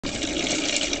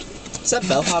that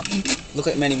bellhop look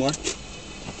like Mandy Moore?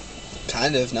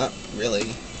 Kind of, not really.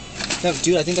 No,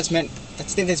 dude, I think that's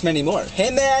Mandy Moore.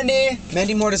 Hey, Mandy!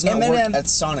 Mandy Moore does not Hey, work Eminem. at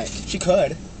Sonic. She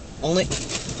could. Only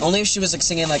if she was like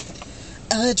singing like,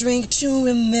 "A Drink to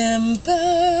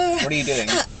Remember." What are you doing?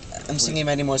 I'm singing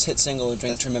Mandy Moore's hit single, "A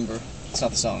Drink to Remember." It's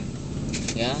not the song.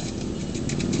 Yeah.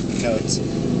 No, it's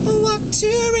Walk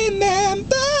to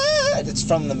Remember. It's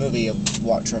from the movie of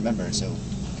Walk to Remember, so...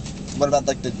 What about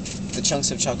like the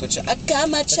chunks of chocolate chip? I got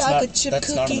my chocolate chip that's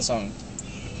cookie. not on the song.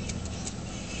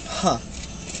 Huh.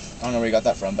 I don't know where you got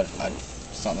that from, but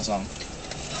it's not in the song.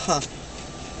 Huh.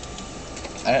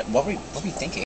 What were you thinking?